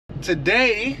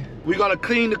Today, we're gonna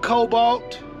clean the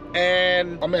Cobalt,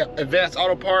 and I'm at Advanced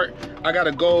Auto Part. I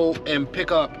gotta go and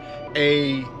pick up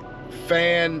a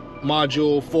fan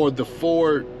module for the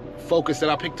Ford Focus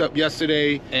that I picked up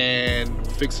yesterday, and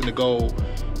fixing to go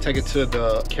take it to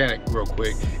the mechanic real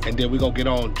quick, and then we're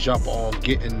gonna jump on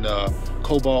getting the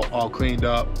Cobalt all cleaned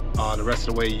up the rest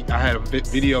of the way. I had a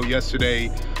video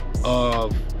yesterday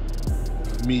of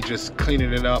me just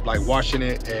cleaning it up, like washing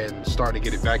it and starting to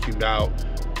get it vacuumed out.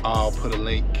 I'll put a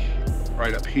link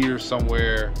right up here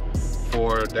somewhere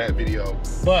for that video.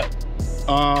 But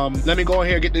let me go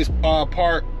ahead and get this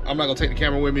part. I'm not gonna take the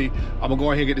camera with me. I'm gonna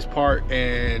go ahead and get this part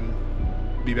and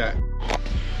be back.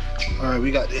 All right, we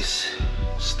got this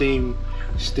steamer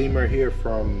here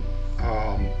from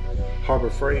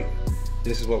Harbor Freight.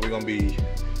 This is what we're gonna be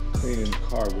cleaning the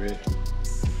car with.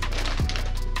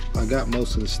 I got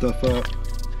most of the stuff up.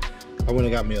 I went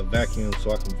and got me a vacuum so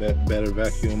I can better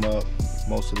vacuum up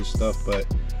most of the stuff, but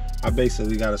I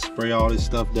basically got to spray all this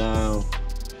stuff down,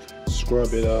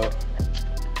 scrub it up,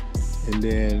 and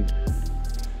then,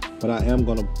 but I am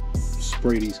gonna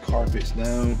spray these carpets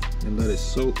down and let it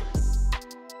soak.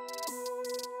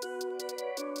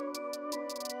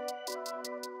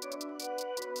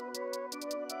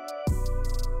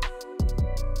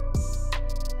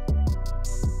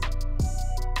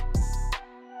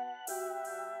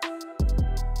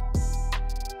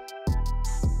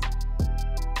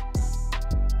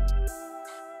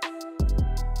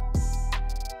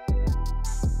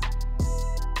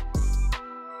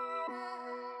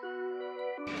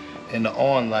 And the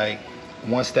on light,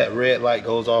 once that red light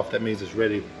goes off, that means it's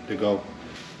ready to go.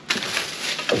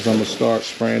 So I'm gonna start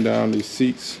spraying down these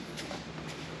seats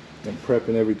and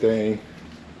prepping everything,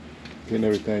 getting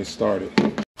everything started.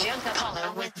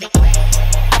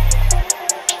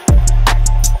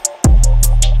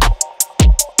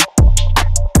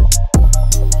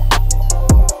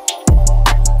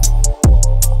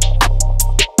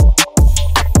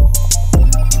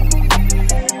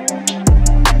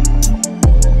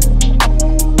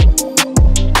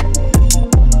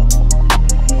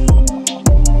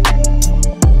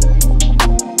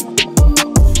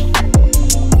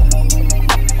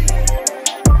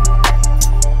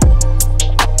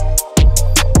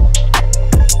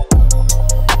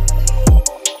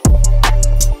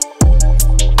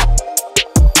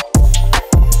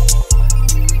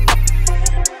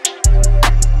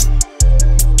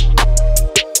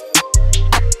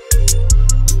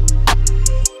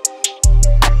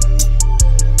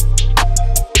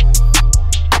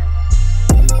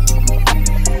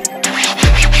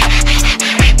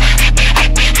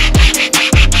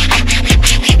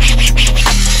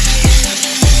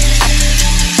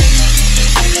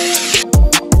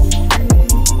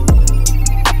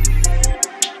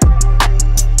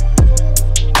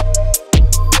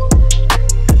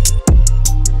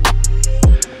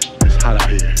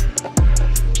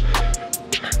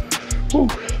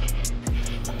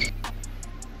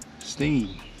 Steam.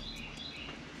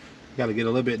 Got to get a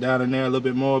little bit down in there, a little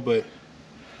bit more, but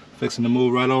fixing to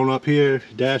move right on up here,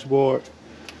 dashboard.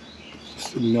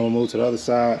 You know, move to the other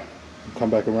side,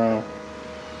 come back around,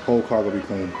 whole car will be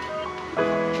clean.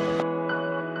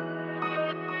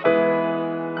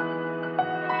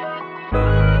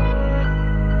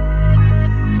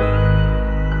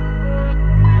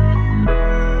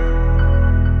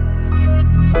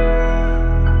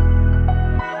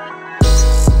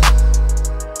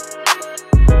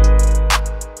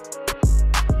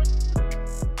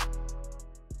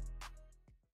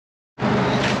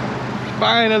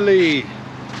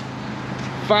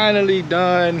 Finally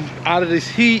done out of this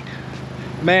heat.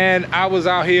 Man, I was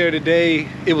out here today.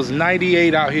 It was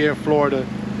 98 out here in Florida.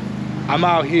 I'm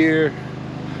out here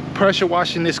pressure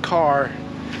washing this car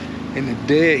in the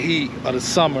dead heat of the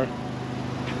summer.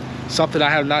 Something I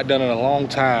have not done in a long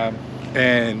time.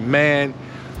 And man,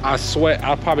 I sweat.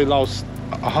 I probably lost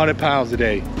 100 pounds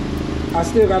today. I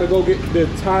still gotta go get the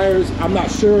tires. I'm not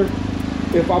sure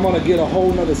if I'm gonna get a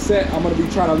whole nother set. I'm gonna be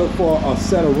trying to look for a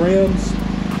set of rims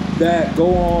that go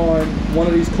on one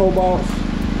of these Cobalts.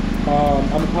 I'm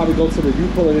gonna probably go to the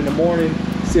U-Pull it in the morning,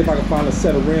 see if I can find a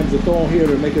set of rims to throw on here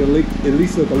to make it at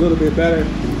least look a little bit better.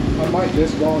 I might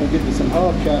just go on and get me some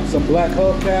hubcaps, some black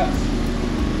hubcaps,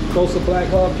 throw some black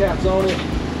hubcaps on it.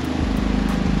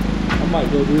 I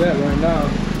might go do that right now.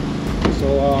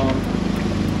 So,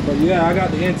 but yeah, I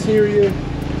got the interior.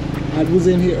 I was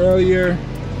in here earlier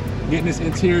getting this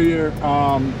interior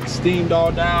steamed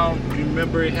all down. You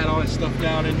remember it had all that stuff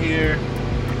down in here.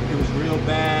 It was real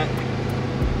bad.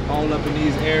 All up in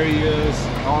these areas,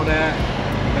 all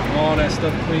that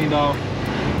stuff cleaned off,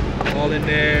 all in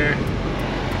there.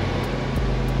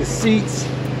 The seats,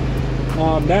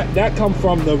 That come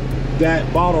from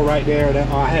that bottle right there that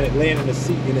I had it laying in the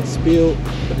seat and it spilled.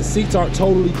 But the seats aren't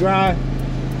totally dry,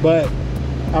 but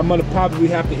I'm gonna probably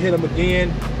have to hit them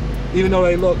again, even though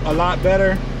they look a lot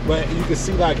better. But you can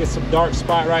see like it's some dark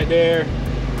spot right there.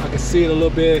 I can see it a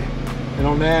little bit, and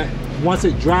on that, once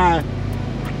it dry,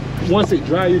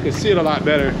 you can see it a lot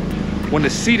better. When the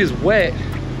seat is wet,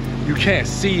 you can't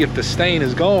see if the stain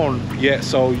is gone yet,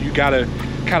 so you gotta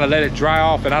kind of let it dry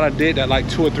off. And I done did that like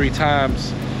 2 or 3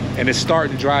 times, and it's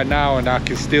starting to dry now, and I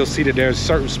can still see that there's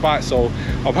certain spots. So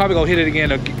I'll probably go hit it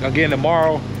again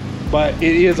tomorrow, but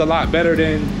it is a lot better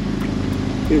than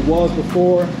it was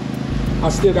before. I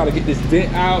still got to get this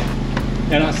vent out,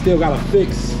 and I still got to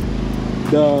fix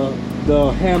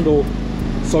the handle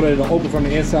so that it'll open from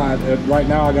the inside. Right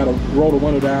now I got to roll the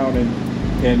window down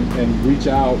and reach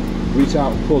out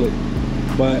and pull it.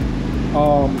 But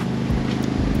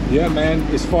yeah, man,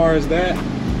 as far as that,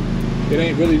 it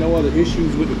ain't really no other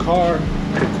issues with the car.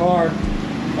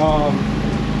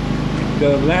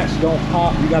 The latch don't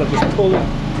pop, you gotta just pull it.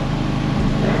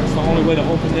 That's the only way to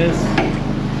open this.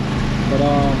 But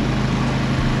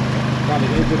got the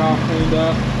engine all cleaned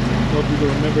up. Hope you can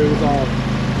remember it was all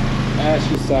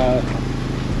ashy side.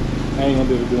 I ain't gonna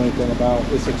be able to do anything about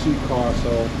it. It's a cheap car,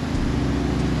 so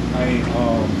I ain't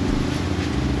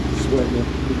sweating it.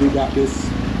 We got this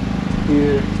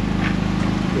here.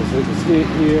 It's hit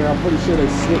here. I'm pretty sure they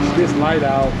switched this light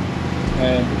out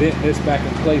and bent this back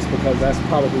in place, because that's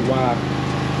probably why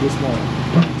this won't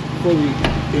fully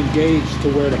engage to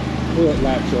where the hood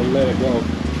latch will let it go.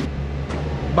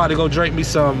 About to go drink me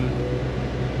some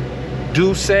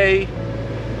Douce.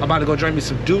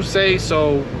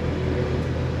 So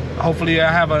hopefully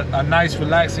I have a nice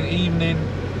relaxing evening,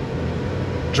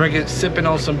 sipping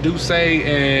on some Douce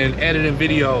and editing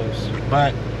videos.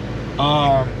 But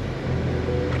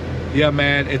yeah,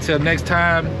 man, until next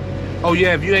time. Oh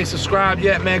yeah, if you ain't subscribed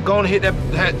yet, man, go and hit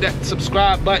that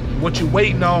subscribe button. What you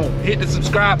waiting on? Hit the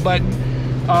subscribe button,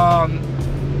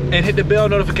 and hit the bell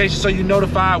notification so you're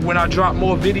notified when I drop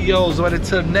more videos. But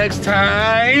until next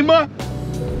time,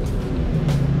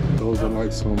 those are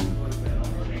like some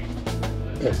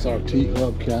SRT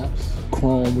hubcaps.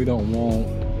 Chrome we don't want.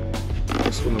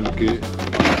 This one I'm good.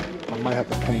 I might have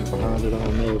to paint behind it, I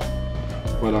don't know.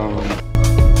 But